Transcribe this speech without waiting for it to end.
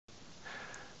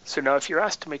So now if you're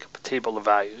asked to make up a table of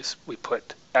values, we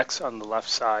put x on the left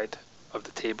side of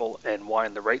the table and y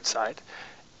on the right side.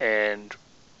 And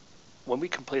when we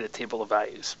complete a table of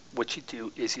values, what you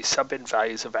do is you sub in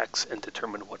values of x and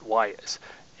determine what y is.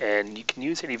 And you can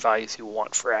use any values you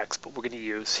want for x, but we're going to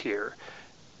use here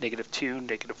 -2,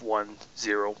 -1,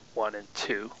 0, 1, and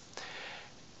 2.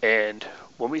 And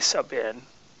when we sub in,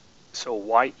 so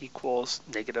y equals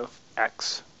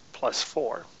 -x plus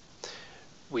 4,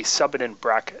 we sub it in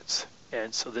brackets.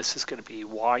 And so this is going to be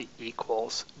y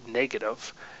equals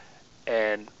negative,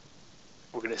 and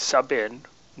we're going to sub in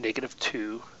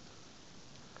 -2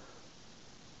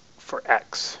 for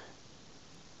x.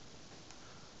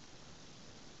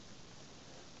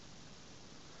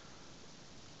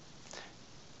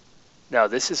 Now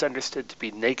this is understood to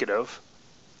be -1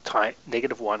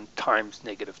 times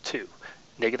 -2.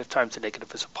 Negative times a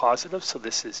negative is a positive, so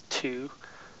this is 2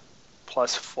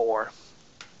 plus 4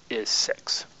 is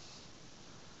 6.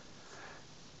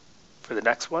 For the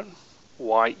next one,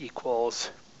 y equals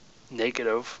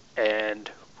negative,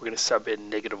 and we're going to sub in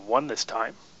 -1 this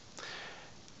time,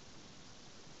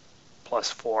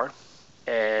 plus 4,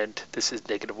 and this is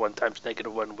 -1 times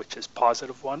 -1, which is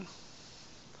positive 1,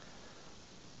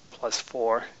 plus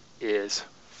 4 is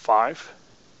 5.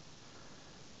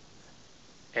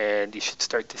 And you should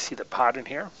start to see the pattern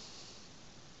here.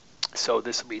 So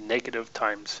this will be negative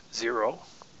times 0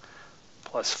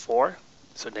 plus 4.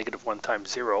 So -1 times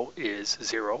 0 is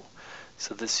 0.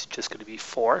 So this is just going to be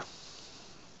 4.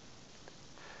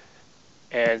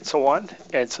 And so on.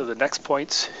 And so the next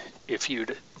points, if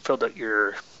you'd filled out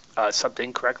your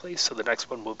something correctly, so the next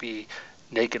one will be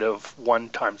 -1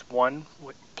 times 1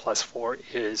 plus 4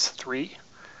 is 3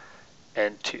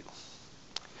 and 2.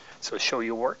 So show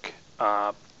your work.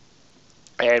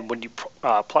 And when you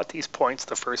plot these points,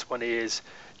 the first one is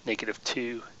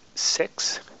 -2,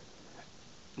 6,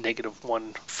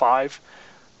 -1, 5,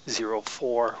 0,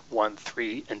 4, 1,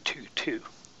 3, and 2, 2.